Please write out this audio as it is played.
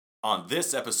On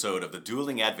this episode of The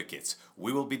Dueling Advocates,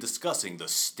 we will be discussing the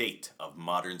state of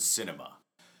modern cinema.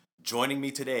 Joining me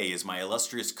today is my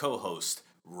illustrious co-host,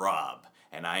 Rob,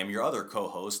 and I am your other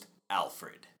co-host,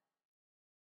 Alfred.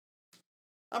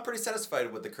 I'm pretty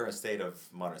satisfied with the current state of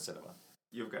modern cinema.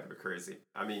 You've got to be crazy.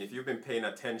 I mean, if you've been paying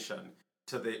attention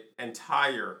to the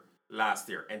entire last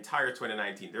year, entire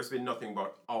 2019, there's been nothing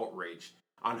but outrage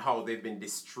on how they've been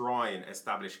destroying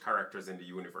established characters in the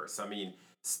universe. I mean,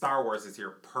 Star Wars is your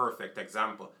perfect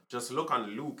example. Just look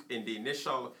on Luke in the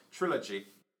initial trilogy.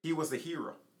 He was a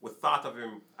hero. We thought of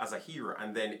him as a hero.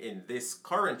 And then in this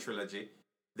current trilogy,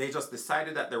 they just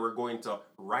decided that they were going to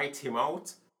write him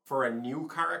out for a new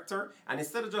character. And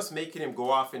instead of just making him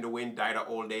go off in the wind, died of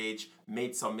old age,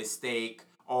 made some mistake,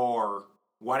 or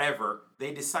whatever,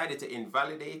 they decided to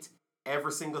invalidate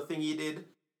every single thing he did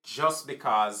just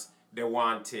because they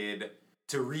wanted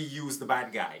to reuse the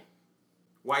bad guy.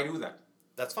 Why do that?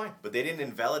 That's fine, but they didn't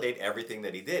invalidate everything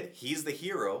that he did. He's the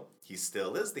hero. He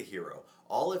still is the hero.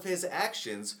 All of his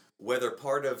actions, whether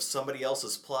part of somebody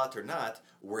else's plot or not,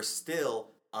 were still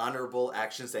honorable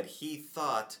actions that he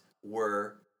thought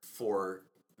were for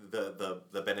the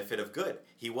benefit of good.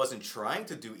 He wasn't trying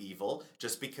to do evil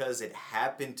just because it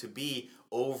happened to be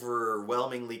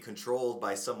overwhelmingly controlled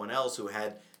by someone else who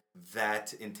had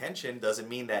that intention doesn't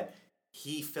mean that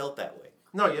he felt that way.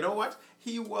 No, you know what?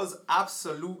 He was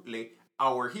absolutely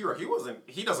our hero.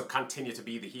 He doesn't continue to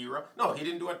be the hero. No, he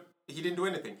didn't do it. He didn't do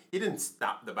anything. He didn't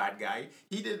stop the bad guy.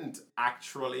 He didn't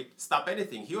actually stop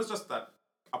anything. He was just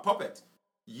a puppet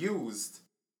used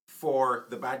for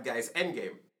the bad guy's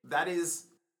endgame. That is,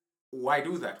 why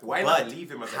do that? Why not leave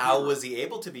him as a hero? How was he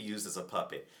able to be used as a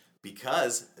puppet?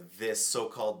 Because this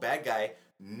so-called bad guy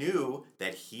knew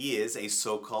that he is a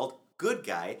so-called good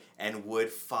guy and would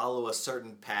follow a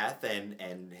certain path,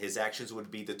 and his actions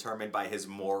would be determined by his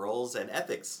morals and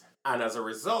ethics. And as a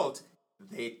result,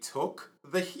 they took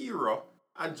the hero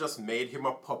and just made him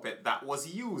a puppet that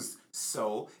was used.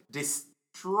 So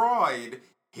destroyed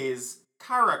his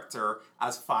character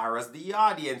as far as the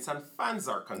audience and fans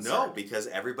are concerned. No, because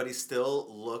everybody still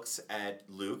looks at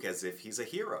Luke as if he's a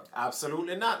hero.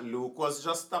 Absolutely not. Luke was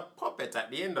just a puppet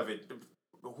at the end of it.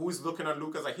 Who's looking at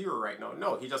Luke as a hero right now?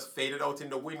 No, he just faded out in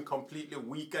the wind, completely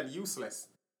weak and useless.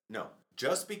 No,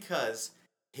 just because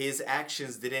his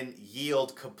actions didn't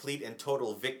yield complete and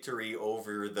total victory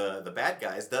over the bad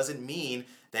guys doesn't mean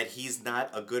that he's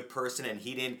not a good person and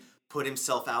he didn't put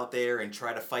himself out there and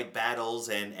try to fight battles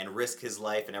and risk his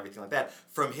life and everything like that.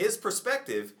 From his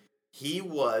perspective, he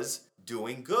was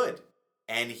doing good.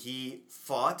 And he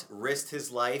fought, risked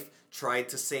his life, tried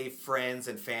to save friends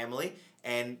and family,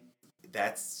 and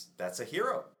that's a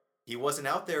hero. He wasn't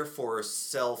out there for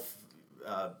self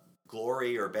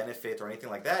glory or benefit or anything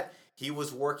like that. He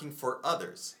was working for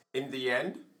others. In the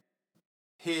end,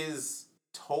 his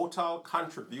total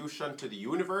contribution to the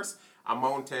universe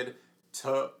amounted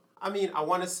to, I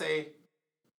want to say,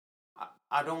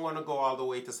 I don't want to go all the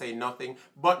way to say nothing,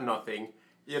 but nothing.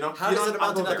 How does it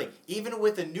amount to nothing? Even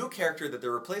with the new character that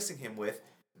they're replacing him with,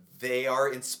 they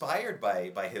are inspired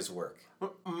by his work.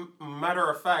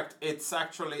 Matter of fact, it's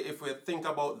actually, if we think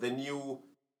about the new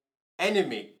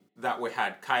enemy that we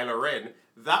had, Kylo Ren,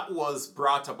 that was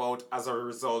brought about as a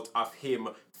result of him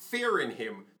fearing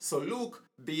him. So Luke,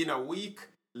 being a weak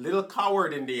little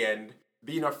coward in the end,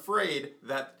 being afraid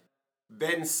that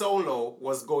Ben Solo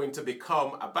was going to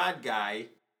become a bad guy,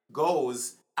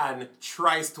 goes and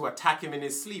tries to attack him in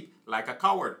his sleep like a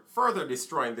coward, further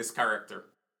destroying this character.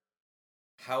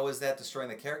 How is that destroying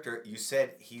the character? You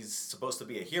said he's supposed to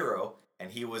be a hero,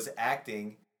 and he was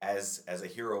acting as a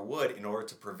hero would in order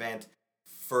to prevent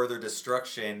further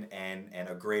destruction and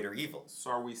a greater evil. So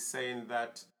are we saying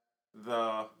that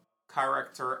the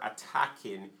character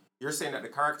attacking, you're saying that the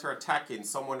character attacking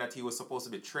someone that he was supposed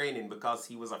to be training because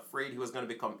he was afraid he was going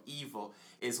to become evil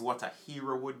is what a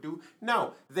hero would do?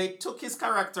 No, they took his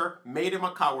character, made him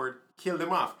a coward, killed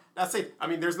him off. That's it.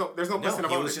 There's no question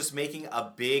about it. He was just making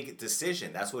a big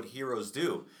decision. That's what heroes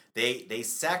do. They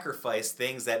sacrifice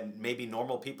things that maybe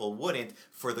normal people wouldn't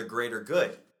for the greater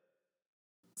good.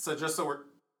 So just so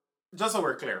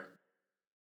we're clear,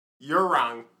 you're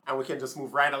wrong, and we can just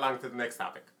move right along to the next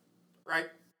topic, right?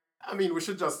 We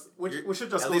should just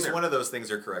at least there. One of those things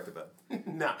you're correct about.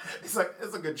 No, it's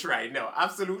a good try. No,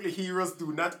 absolutely, heroes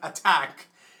do not attack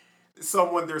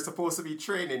someone they're supposed to be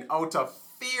training out of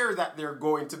fear that they're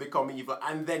going to become evil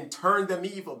and then turn them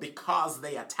evil because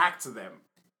they attacked them.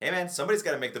 Hey man, somebody's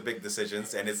got to make the big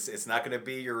decisions, and it's not going to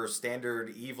be your standard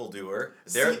evildoer.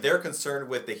 They're concerned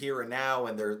with the here and now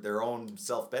and their own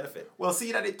self benefit. Well,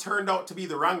 see that it turned out to be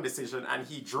the wrong decision, and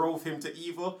he drove him to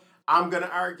evil. I'm going to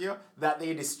argue that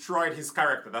they destroyed his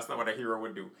character. That's not what a hero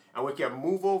would do. And we can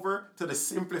move over to the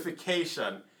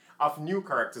simplification of new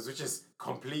characters, which is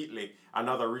completely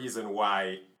another reason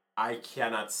why I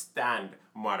cannot stand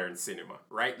modern cinema,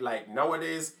 right? Like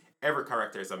nowadays, every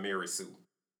character is a Mary Sue.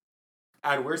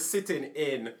 And we're sitting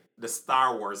in the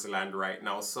Star Wars land right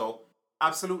now. So,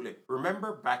 absolutely.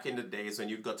 Remember back in the days when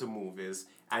you'd go to movies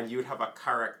and you'd have a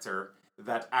character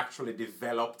that actually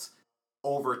developed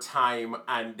over time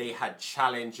and they had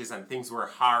challenges and things were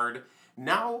hard.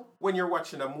 Now, when you're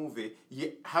watching a movie,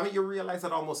 haven't you realized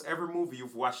that almost every movie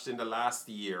you've watched in the last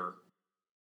year,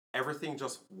 everything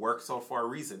just works out for a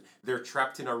reason? They're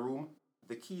trapped in a room,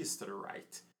 the key is to the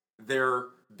right. They're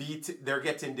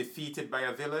getting defeated by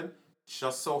a villain.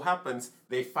 Just so happens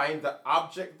they find the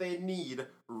object they need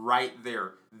right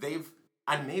there.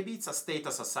 And maybe it's a state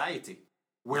of society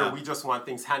where we just want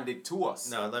things handed to us.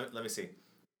 No, let me see.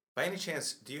 By any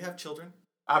chance, do you have children?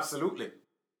 Absolutely.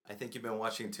 I think you've been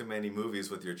watching too many movies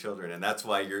with your children, and that's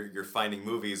why you're finding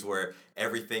movies where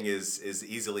everything is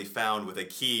easily found with a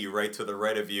key right to the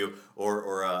right of you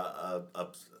or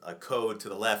a code to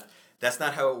the left. That's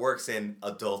not how it works in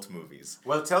adult movies.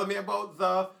 Well, tell me about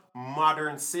the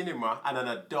modern cinema and an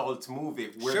adult movie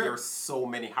where Sure. there's so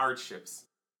many hardships.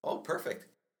 Oh, perfect.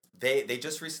 They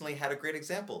just recently had a great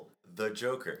example, The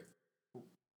Joker.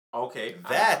 Okay.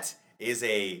 That is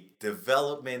a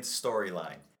development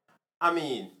storyline. I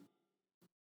mean,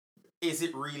 is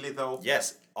it really though?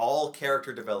 Yes, all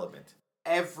character development.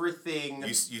 Everything.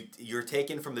 You're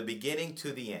taken from the beginning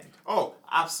to the end. Oh,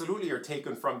 absolutely, you're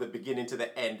taken from the beginning to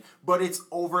the end, but it's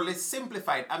overly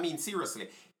simplified. I mean, seriously,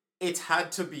 it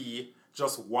had to be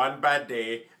just one bad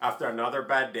day after another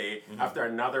bad day after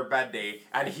another bad day,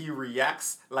 and he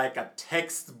reacts like a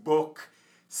textbook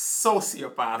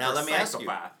sociopath Now or let me ask you,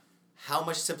 psychopath. how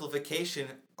much simplification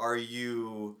are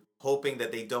you hoping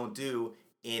that they don't do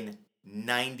in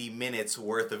 90 minutes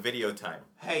worth of video time?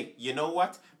 Hey, you know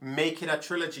what? Make it a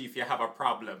trilogy if you have a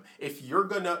problem. If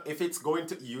it's going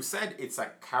to, you said it's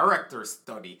a character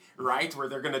study, right? Where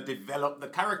they're gonna develop the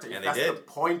character. If And that's they the did.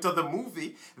 point of the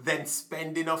movie, then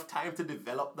spend enough time to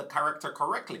develop the character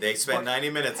correctly. They spent 90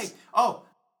 minutes. Hey, oh,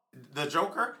 the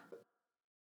Joker?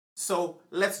 So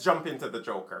let's jump into the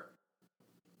Joker.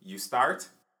 You start,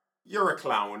 you're a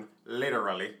clown,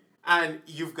 literally, and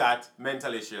you've got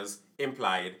mental issues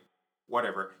implied.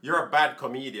 Whatever. You're a bad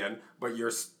comedian, but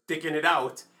you're sticking it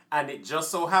out, and it just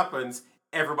so happens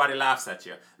everybody laughs at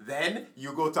you. Then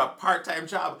you go to a part-time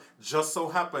job, just so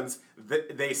happens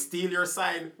they steal your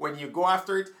sign. When you go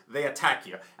after it, they attack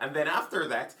you. And then after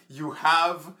that, you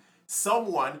have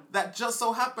someone that just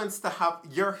so happens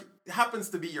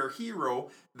to be your hero,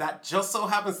 that just so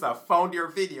happens to have found your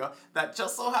video, that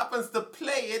just so happens to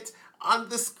play it on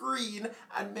the screen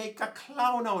and make a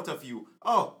clown out of you.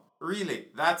 Oh, really?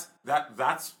 That's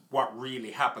what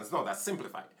really happens. No, that's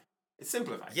simplified. It's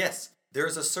simplified. Yes,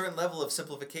 there's a certain level of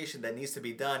simplification that needs to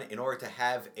be done in order to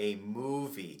have a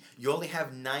movie. You only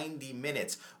have 90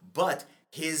 minutes, but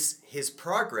his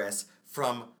progress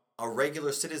from a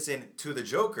regular citizen to the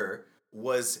Joker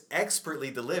was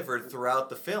expertly delivered throughout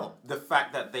the film. The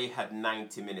fact that they had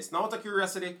 90 minutes. Now, out of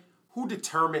curiosity, who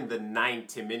determined the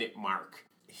 90-minute mark?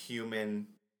 Human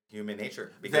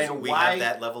nature, because Then we why- have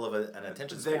that level of an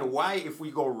attention span. Then why, if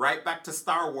we go right back to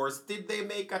Star Wars, did they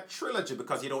make a trilogy?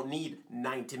 Because you don't need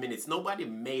 90 minutes. Nobody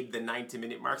made the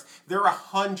 90-minute marks. There are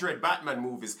 100 Batman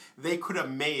movies. They could have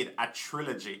made a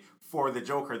trilogy for the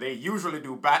Joker. They usually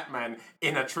do Batman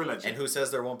in a trilogy. And who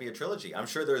says there won't be a trilogy? I'm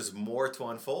sure there's more to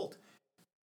unfold.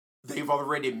 They've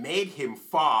already made him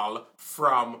fall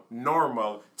from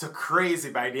normal to crazy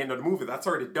by the end of the movie. That's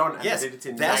already done. And Yes, they did it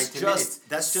in that's 90 minutes.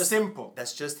 just simple.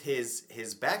 That's just his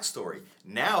backstory.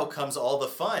 Now comes all the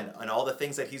fun and all the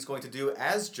things that he's going to do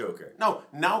as Joker. No,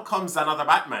 now comes another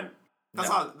Batman. That's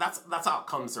No. all. That's how it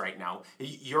comes right now.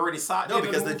 You already saw it. No, in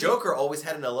because the movie. Joker always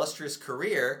had an illustrious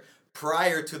career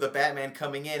prior to the Batman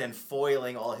coming in and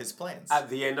foiling all his plans. At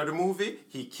the end of the movie,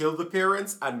 he killed the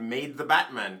parents and made the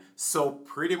Batman. So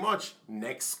pretty much,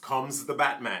 next comes the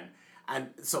Batman. And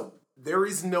so there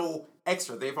is no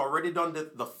extra. They've already done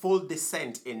the full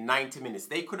descent in 90 minutes.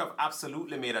 They could have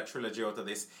absolutely made a trilogy out of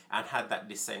this and had that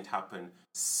descent happen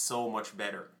so much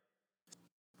better.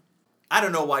 I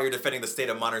don't know why you're defending the state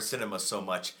of modern cinema so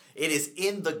much. It is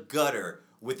in the gutter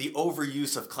with the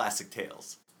overuse of classic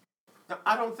tales. Now,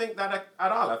 I don't think that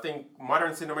at all. I think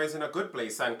modern cinema is in a good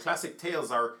place, and classic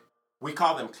tales we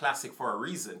call them classic for a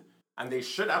reason, and they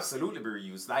should absolutely be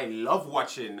reused. I love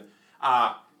watching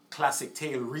classic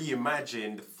tale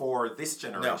reimagined for this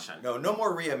generation. No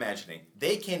more reimagining.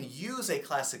 They can use a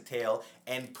classic tale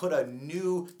and put a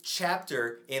new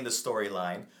chapter in the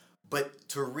storyline, But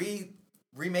to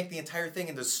remake the entire thing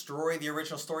and destroy the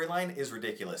original storyline is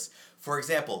ridiculous. For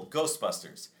example,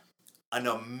 Ghostbusters, an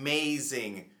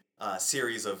amazing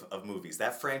series of movies.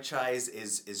 That franchise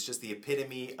is just the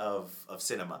epitome of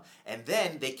cinema. And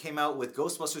then they came out with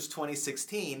Ghostbusters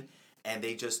 2016, and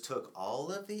they just took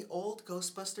all of the old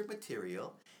Ghostbuster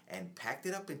material and packed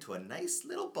it up into a nice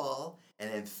little ball and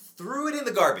then threw it in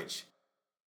the garbage.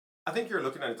 I think you're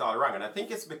looking at it all wrong, and I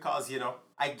think it's because,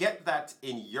 I get that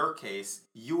in your case,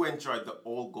 you enjoyed the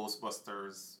old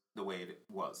Ghostbusters the way it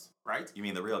was, right? You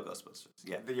mean the real Ghostbusters?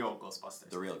 Yeah. The old Ghostbusters.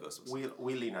 The real Ghostbusters.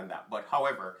 We lean on that. But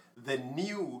however, the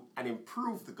new and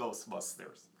improved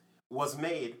Ghostbusters was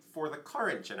made for the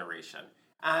current generation.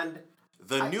 And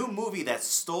the new movie that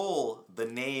stole the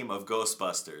name of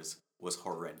Ghostbusters was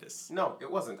horrendous. No,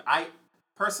 it wasn't.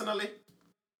 Personally,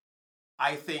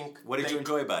 I think... What did you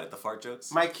enjoy about it? The fart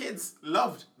jokes? My kids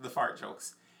loved the fart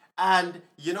jokes. And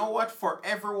you know what? For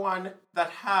everyone that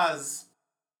has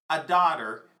a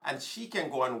daughter, and she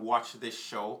can go and watch this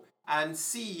show and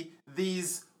see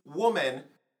these women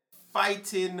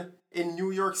fighting in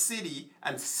New York City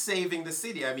and saving the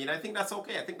city. I mean, I think that's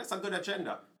okay. I think that's a good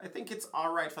agenda. I think it's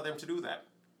all right for them to do that.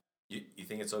 You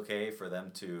think it's okay for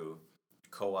them to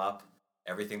co-op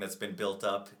everything that's been built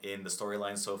up in the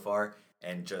storyline so far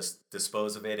and just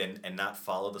dispose of it and not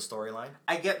follow the storyline?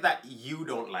 I get that you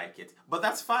don't like it, but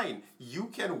that's fine. You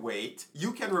can wait.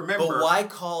 You can remember. But why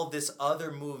call this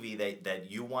other movie that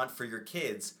you want for your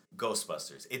kids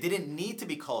Ghostbusters? It didn't need to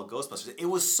be called Ghostbusters. It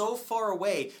was so far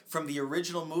away from the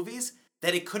original movies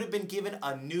that it could have been given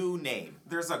a new name.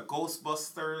 There's a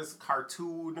Ghostbusters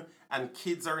cartoon, and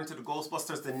kids are into the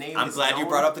Ghostbusters. The name I'm is glad known. you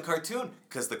brought up the cartoon,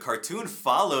 because the cartoon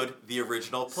followed the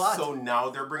original plot. So now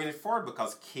they're bringing it forward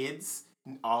because kids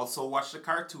also watch the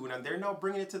cartoon, and they're now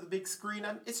bringing it to the big screen,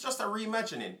 and it's just a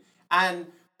reimagining. And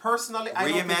personally, I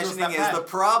don't think it was that reimagining bad. is the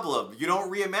problem. You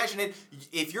don't reimagine it.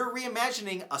 If you're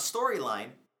reimagining a storyline,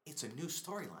 it's a new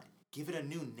storyline. Give it a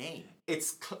new name.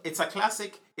 It's a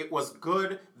classic. It was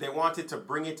good. They wanted to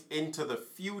bring it into the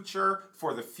future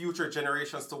for the future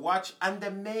generations to watch, and they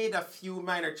made a few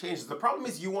minor changes. The problem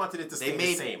is you wanted it to stay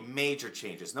the same. They made major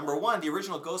changes. Number one, the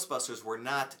original Ghostbusters were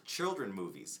not children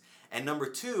movies. And number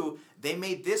two, they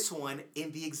made this one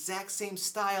in the exact same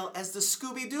style as the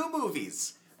Scooby-Doo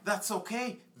movies. That's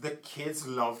okay. The kids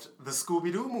loved the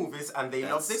Scooby-Doo movies, and they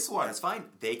love this one. That's fine.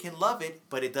 They can love it,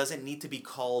 but it doesn't need to be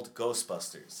called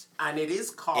Ghostbusters. And it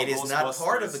is called Ghostbusters. It is not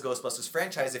part of the Ghostbusters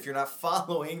franchise if you're not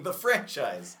following the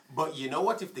franchise. But you know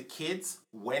what? If the kids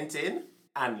went in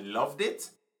and loved it,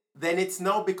 then it's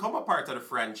now become a part of the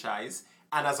franchise.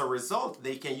 And as a result,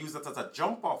 they can use it as a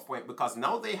jump-off point because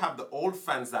now they have the old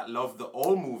fans that love the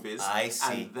old movies. I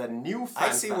see. And the new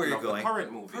fans that love the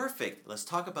current movie. Perfect. Let's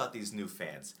talk about these new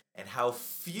fans and how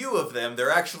few of them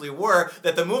there actually were,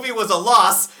 that the movie was a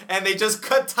loss and they just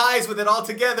cut ties with it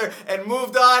altogether and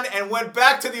moved on and went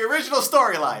back to the original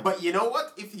storyline. But you know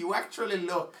what? If you actually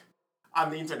look on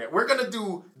the internet, we're going to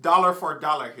do dollar for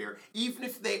dollar here. Even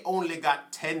if they only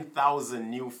got 10,000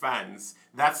 new fans,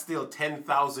 that's still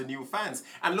 10,000 new fans.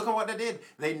 And look at what they did.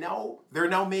 They're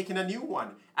now making a new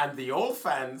one. And the old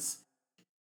fans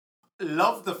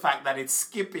love the fact that it's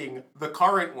skipping the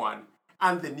current one.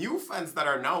 And the new fans that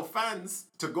are now fans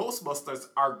to Ghostbusters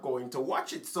are going to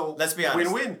watch it. So let's be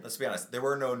honest. Win-win. Let's be honest. There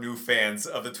were no new fans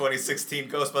of the 2016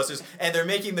 Ghostbusters, and they're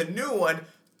making the new one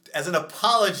as an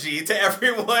apology to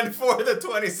everyone for the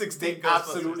 2016 Ghostbusters.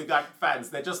 Absolutely got fans.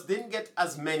 They just didn't get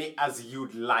as many as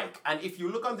you'd like. And if you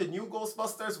look on the new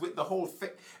Ghostbusters with the whole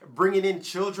bringing in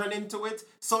children into it,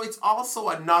 so it's also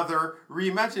another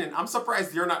reimagining. I'm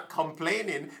surprised you're not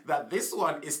complaining that this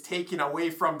one is taking away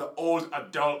from the old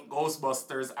adult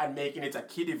Ghostbusters and making it a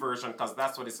kiddie version, because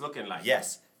that's what it's looking like.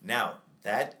 Yes. Now,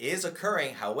 that is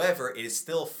occurring. However, it is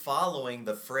still following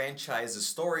the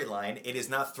franchise's storyline. It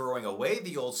is not throwing away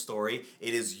the old story.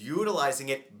 It is utilizing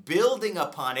it, building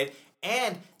upon it,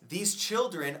 and these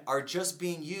children are just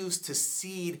being used to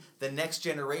seed the next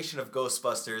generation of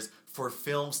Ghostbusters for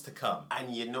films to come.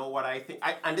 And you know what I think?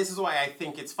 And this is why I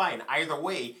think it's fine. Either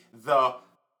way, the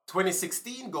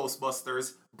 2016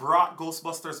 Ghostbusters brought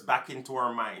Ghostbusters back into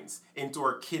our minds, into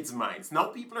our kids' minds. Now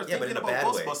people are thinking about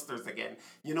Ghostbusters again.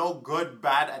 You know, good,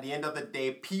 bad, at the end of the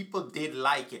day, people did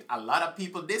like it. A lot of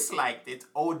people disliked it.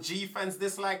 OG fans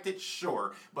disliked it,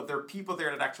 sure. But there are people there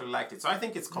that actually liked it. So I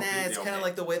think it's completely it's kind of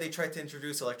like the way they tried to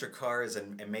introduce electric cars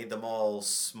and made them all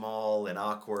small and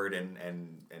awkward and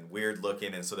weird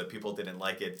looking, and so that people didn't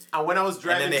like it. And when I was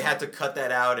driving... And then they had to cut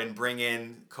that out and bring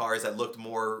in cars that looked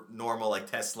more normal, like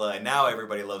Tesla, and now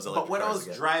everybody loves electric cars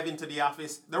again. drive into the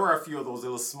office, there were a few of those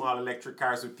little small electric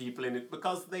cars with people in it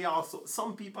because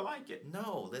some people like it.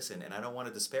 No, listen, and I don't want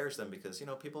to disparage them because,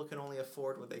 people can only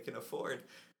afford what they can afford.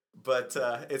 But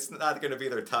it's not going to be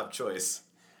their top choice.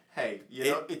 Hey,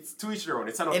 it's to each their own.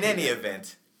 It's an In opinion. any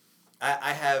event,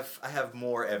 I have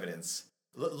more evidence.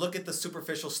 Look at the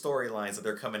superficial storylines that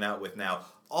they're coming out with now.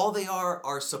 All they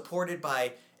are supported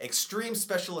by extreme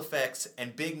special effects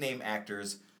and big name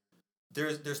actors.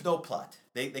 There's no plot.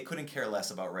 They couldn't care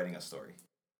less about writing a story.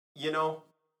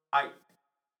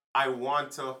 I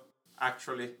want to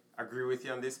actually agree with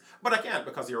you on this, but I can't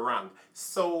because you're wrong.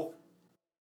 So,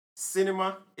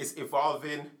 cinema is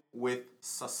evolving with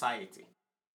society.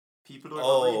 People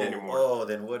don't read anymore. Oh,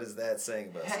 then what is that saying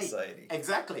about society?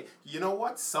 Exactly. You know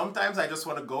what? Sometimes I just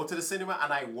want to go to the cinema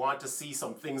and I want to see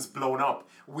some things blown up.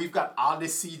 We've got all the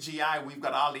CGI, we've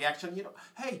got all the action.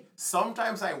 Hey,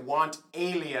 sometimes I want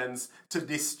aliens to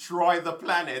destroy the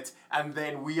planet and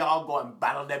then we all go and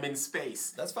battle them in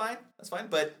space. That's fine.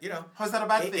 But, how's that a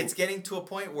bad thing? It's getting to a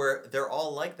point where they're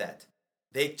all like that.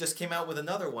 They just came out with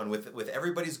another one with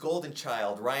everybody's golden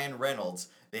child, Ryan Reynolds.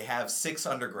 They have 6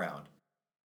 Underground.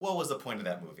 What was the point of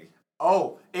that movie?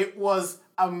 Oh, it was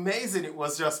amazing. It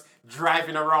was just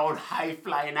driving around,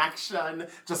 high-flying action,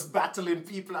 just battling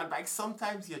people on bikes.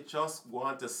 Sometimes you just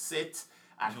want to sit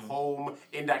at home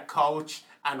in that couch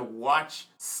and watch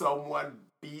someone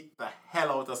beat the hell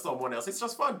out of someone else. It's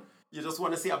just fun. You just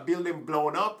want to see a building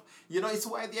blown up. It's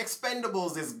why The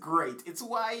Expendables is great. It's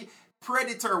why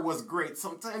Predator was great.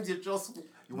 Sometimes you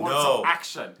want some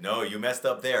action. No, you messed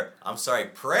up there. I'm sorry.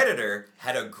 Predator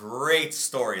had a great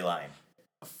storyline.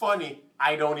 Funny,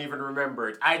 I don't even remember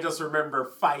it. I just remember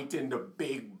fighting the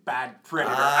big bad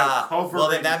Predator and covering.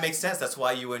 Well, then that makes sense. That's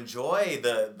why you enjoy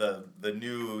the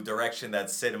new direction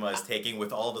that cinema is taking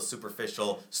with all the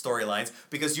superficial storylines,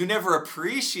 because you never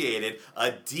appreciated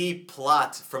a deep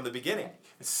plot from the beginning.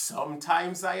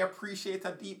 Sometimes I appreciate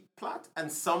a deep plot,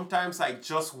 and sometimes I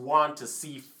just want to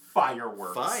see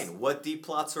fireworks. Fine. What deep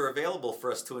plots are available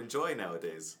for us to enjoy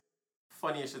nowadays?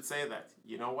 Funny you should say that.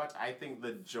 You know what? I think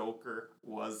the Joker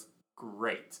was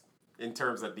great in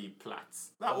terms of deep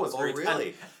plots. That was great. Oh,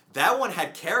 really? That one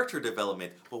had character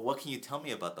development, but what can you tell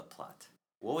me about the plot?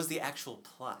 What was the actual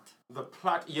plot? The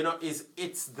plot,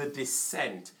 it's the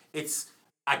descent. It's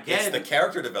the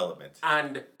character development.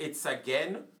 And it's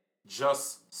again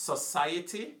just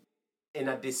society in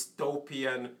a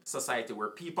dystopian society where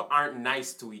people aren't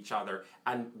nice to each other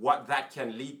and what that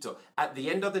can lead to. At the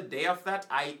end of the day of that,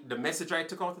 the message I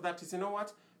took out of that is,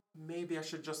 what? Maybe I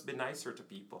should just be nicer to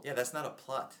people. Yeah, that's not a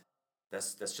plot.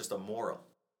 That's just a moral.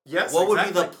 Yes, What would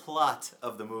be the plot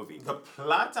of the movie? The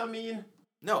plot,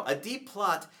 No, a deep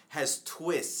plot has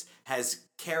twists, has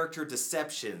character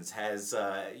deceptions, has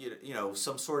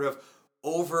some sort of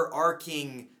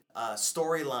overarching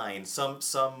storyline,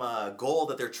 some goal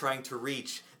that they're trying to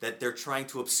reach, that they're trying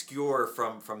to obscure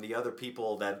from the other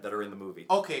people that are in the movie.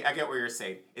 Okay, I get what you're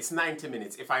saying. It's 90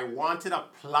 minutes. If I wanted a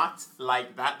plot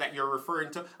like that you're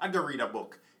referring to, I'd go read a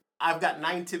book. I've got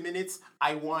 90 minutes.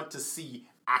 I want to see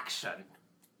action.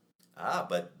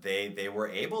 But they were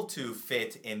able to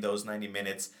fit in those 90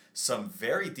 minutes some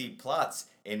very deep plots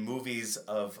in movies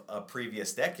of a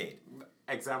previous decade.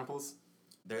 Examples?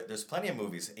 There's plenty of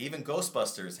movies. Even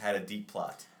Ghostbusters had a deep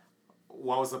plot.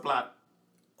 What was the plot?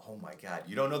 Oh my God.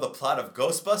 You don't know the plot of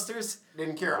Ghostbusters?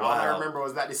 Didn't care. Wow. All I remember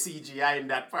was that the CGI in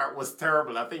that part was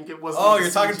terrible. I think it was. Oh,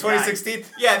 you're talking 2016?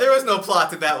 Yeah, there was no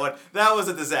plot to that one. That was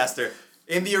a disaster.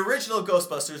 In the original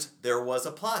Ghostbusters, there was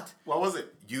a plot. What was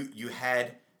it? You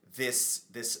had this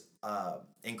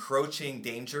encroaching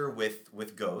danger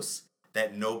with ghosts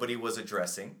that nobody was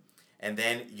addressing. And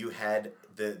then you had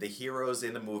the heroes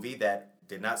in the movie that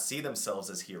did not see themselves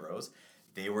as heroes.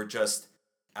 They were just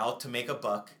out to make a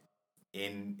buck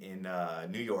in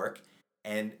New York.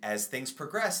 And as things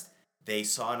progressed, they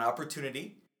saw an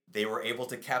opportunity. They were able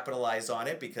to capitalize on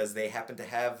it because they happened to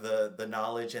have the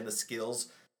knowledge and the skills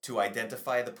to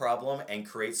identify the problem and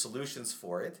create solutions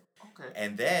for it. Okay.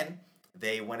 And then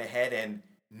they went ahead and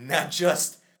not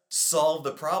just solved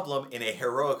the problem in a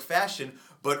heroic fashion,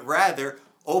 but rather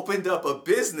opened up a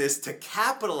business to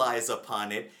capitalize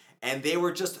upon it, and they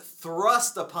were just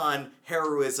thrust upon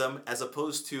heroism as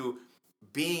opposed to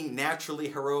being naturally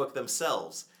heroic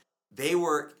themselves. They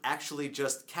were actually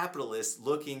just capitalists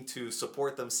looking to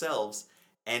support themselves,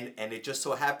 and it just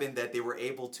so happened that they were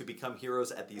able to become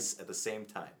heroes at the same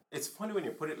time. It's funny when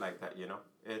you put it like that,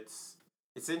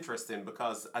 It's interesting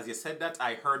because as you said that,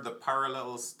 I heard the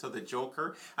parallels to the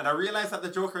Joker, and I realized that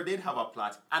the Joker did have a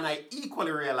plot, and I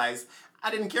equally realized I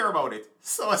didn't care about it.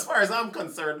 So as far as I'm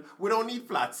concerned, we don't need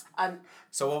plots. And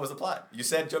So what was the plot? You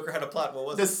said Joker had a plot. What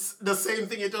was it? the same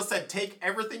thing you just said. Take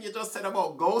everything you just said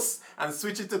about ghosts and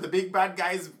switch it to the big bad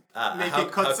guys making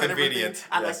cuts how and everything. convenient.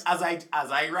 And Yes.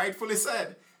 as I rightfully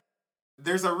said,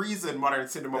 there's a reason modern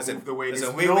cinema moved the way it is.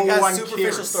 We No got one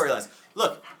superficial cares. storylines.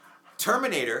 Look,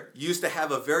 Terminator used to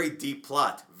have a very deep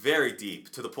plot, very deep,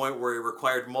 to the point where it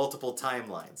required multiple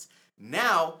timelines.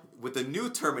 Now, with the new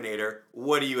Terminator,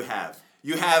 what do you have?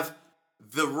 You have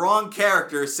the wrong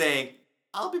character saying,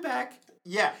 I'll be back.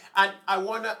 Yeah, and I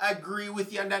want to agree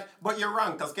with you on that, but you're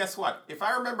wrong, because guess what? If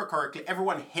I remember correctly,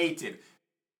 everyone hated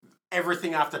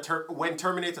everything after when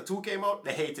Terminator 2 came out,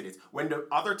 they hated it. When the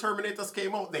other Terminators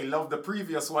came out, they loved the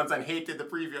previous ones and hated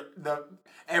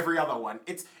every other one.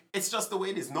 It's just the way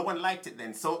it is. No one liked it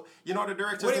then. So, the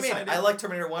director What do you decided, mean? I like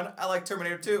Terminator 1. I like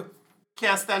Terminator 2.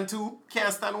 can't stand 2,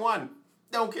 can't stand 1.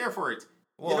 Don't care for it.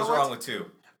 What was wrong with 2?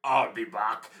 I'll be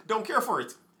back. Don't care for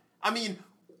it. I mean,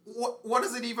 what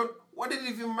did it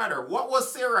even matter? What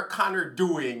was Sarah Connor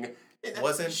doing?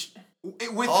 Wasn't...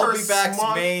 With I'll her be back's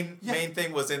small, main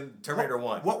thing was in Terminator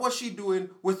 1. What was she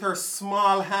doing with her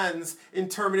small hands in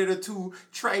Terminator 2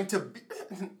 trying to be...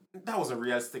 That wasn't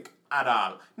realistic at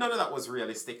all. None of that was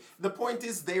realistic. The point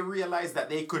is they realized that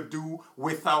they could do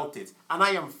without it. And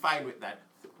I am fine with that.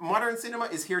 Modern cinema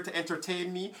is here to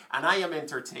entertain me, and I am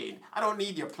entertained. I don't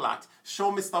need your plot.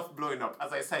 Show me stuff blowing up.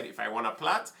 As I said, if I want a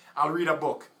plot, I'll read a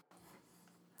book.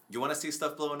 You want to see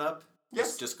stuff blowing up?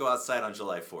 Yes. Just go outside on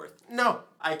July 4th. No,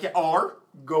 I can, or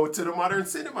go to the modern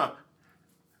cinema.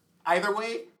 Either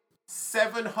way,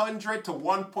 700 to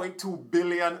 1.2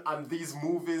 billion on these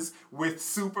movies with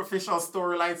superficial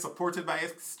storylines supported by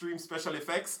extreme special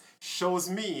effects shows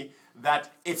me that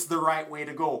it's the right way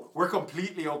to go. We're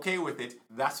completely okay with it.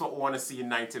 That's what we want to see in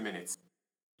 90 minutes.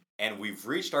 And we've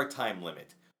reached our time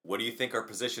limit. What do you think our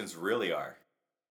positions really are?